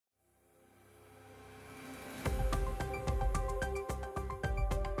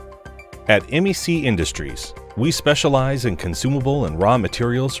At MEC Industries, we specialize in consumable and raw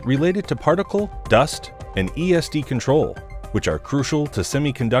materials related to particle, dust, and ESD control, which are crucial to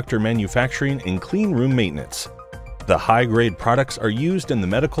semiconductor manufacturing and clean room maintenance. The high-grade products are used in the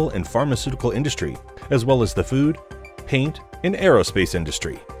medical and pharmaceutical industry, as well as the food, paint, and aerospace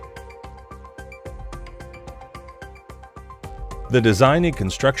industry. The design and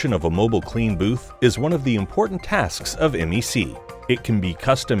construction of a mobile clean booth is one of the important tasks of MEC. It can be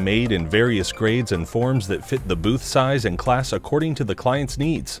custom made in various grades and forms that fit the booth size and class according to the client's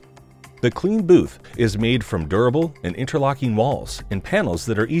needs. The clean booth is made from durable and interlocking walls and panels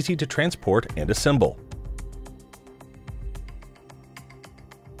that are easy to transport and assemble.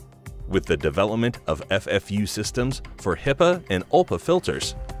 With the development of FFU systems for HEPA and ULPA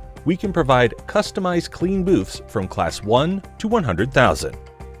filters, we can provide customized clean booths from Class 1 to 100,000.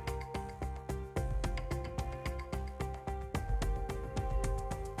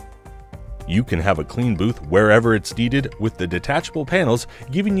 You can have a clean booth wherever it's needed with the detachable panels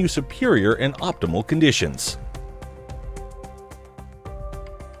giving you superior and optimal conditions.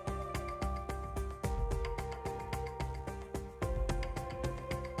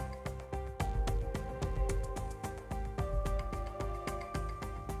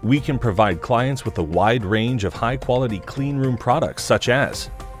 We can provide clients with a wide range of high-quality clean room products such as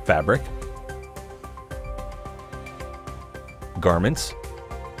fabric, garments,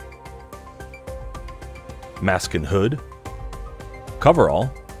 mask and hood,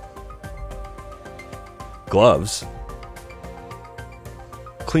 coverall, gloves,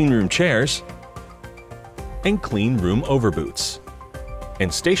 clean room chairs, and clean room overboots,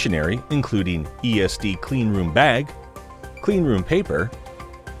 and stationery including ESD clean room bag, clean room paper,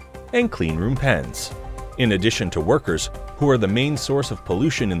 and clean room pens. In addition to workers, who are the main source of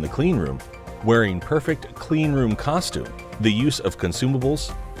pollution in the clean room, wearing perfect clean room costume, the use of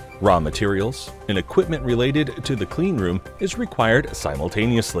consumables, raw materials, and equipment related to the clean room is required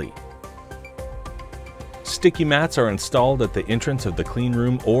simultaneously. Sticky mats are installed at the entrance of the clean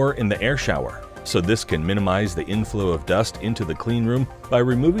room or in the air shower, so this can minimize the inflow of dust into the clean room by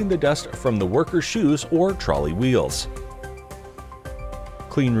removing the dust from the worker's shoes or trolley wheels.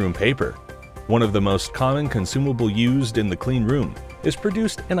 Clean room paper, one of the most common consumable used in the clean room, is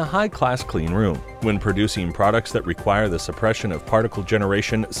produced in a high-class clean room. When producing products that require the suppression of particle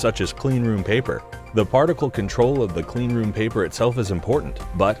generation such as clean room paper, the particle control of the clean room paper itself is important,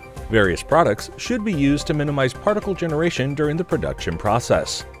 but various products should be used to minimize particle generation during the production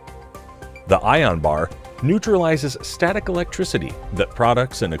process. The ion bar neutralizes static electricity that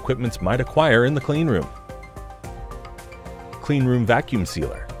products and equipments might acquire in the clean room. Clean room vacuum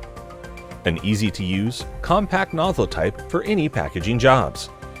sealer, an easy-to-use, compact nozzle type for any packaging jobs.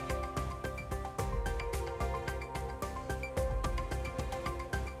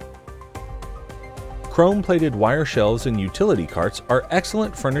 Chrome-plated wire shelves and utility carts are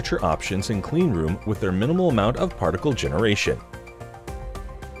excellent furniture options in clean room with their minimal amount of particle generation.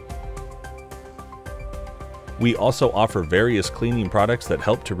 We also offer various cleaning products that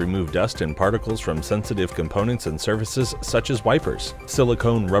help to remove dust and particles from sensitive components and surfaces such as wipers,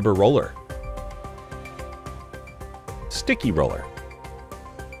 silicone rubber roller, sticky roller,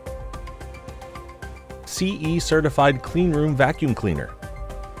 CE certified clean room vacuum cleaner,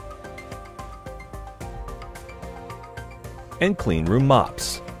 and clean room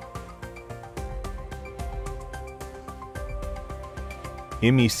mops.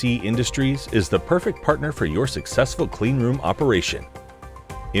 MEC Industries is the perfect partner for your successful clean room operation.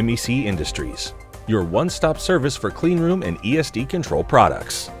 MEC Industries, your one-stop service for clean room and ESD control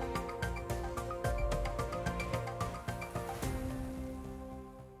products.